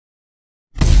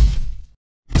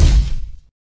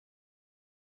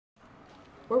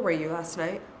Where were you last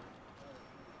night?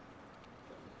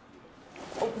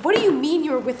 What do you mean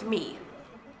you were with me?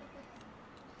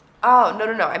 Oh,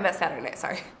 no, I meant Saturday night,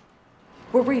 sorry.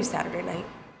 Where were you Saturday night?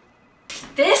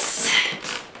 This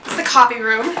is the copy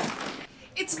room.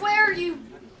 It's where you,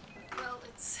 well,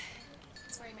 it's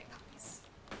where you make copies.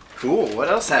 Cool, what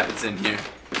else happens in here?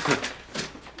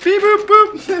 Beep boop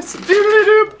boop, yes, beep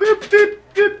boop boop boop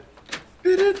boop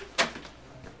boop.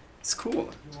 It's cool.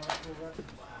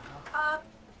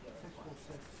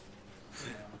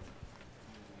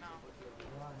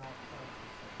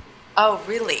 Oh,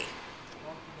 really?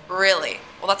 Really?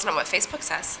 Well, that's not what Facebook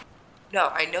says. No,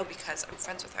 I know because I'm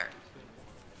friends with her.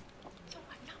 No,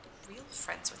 I'm not real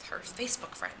friends with her.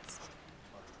 Facebook friends.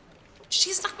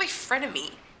 She's not my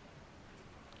frenemy.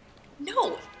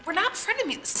 No, we're not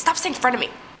frenemies. Stop saying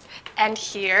frenemy. And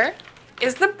here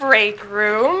is the break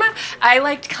room. I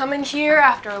like to come in here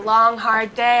after a long,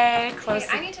 hard day. Hey,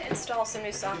 I need to install some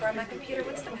new software on my computer.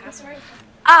 What's the password?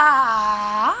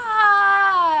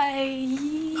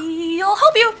 I'll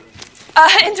help you.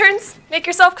 Interns, make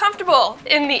yourself comfortable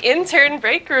in the intern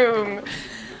break room.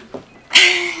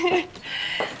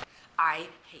 I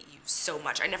hate you so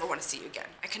much. I never want to see you again.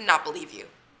 I cannot believe you.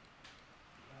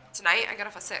 Tonight, I got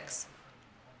off at 6.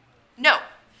 No,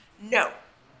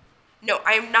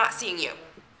 I am not seeing you.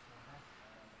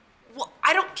 Well,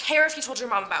 I don't care if you told your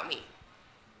mom about me.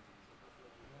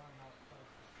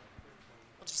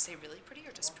 Well, did you say really pretty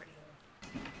or just pretty?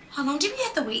 How long did we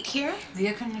have to wait here?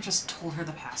 Leah couldn't have just told her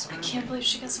the password. I can't believe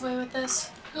she gets away with this.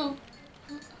 Who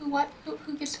what?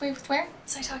 Who gets away with where?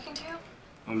 Was I talking to you?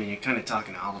 I mean, you're kind of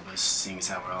talking to all of us, seeing as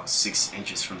how we're all 6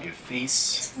 inches from your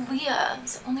face. It's Leah.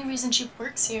 It's the only reason she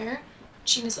works here.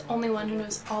 She is the only one who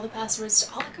knows all the passwords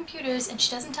to all the computers, and she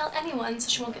doesn't tell anyone so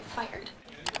she won't get fired.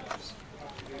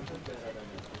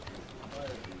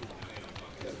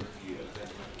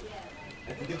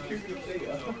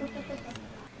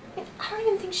 I don't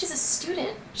even think she's a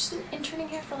student. She's been interning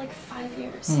here for like 5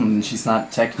 years. She's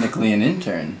not technically an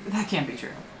intern. That can't be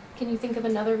true. Can you think of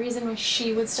another reason why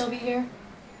she would still be here?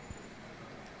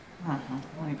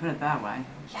 When you put it that way.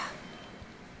 Yeah.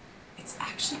 It's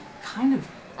actually kind of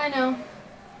I know.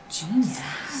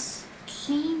 genius.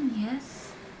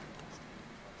 Genius.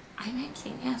 I like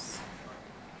genius.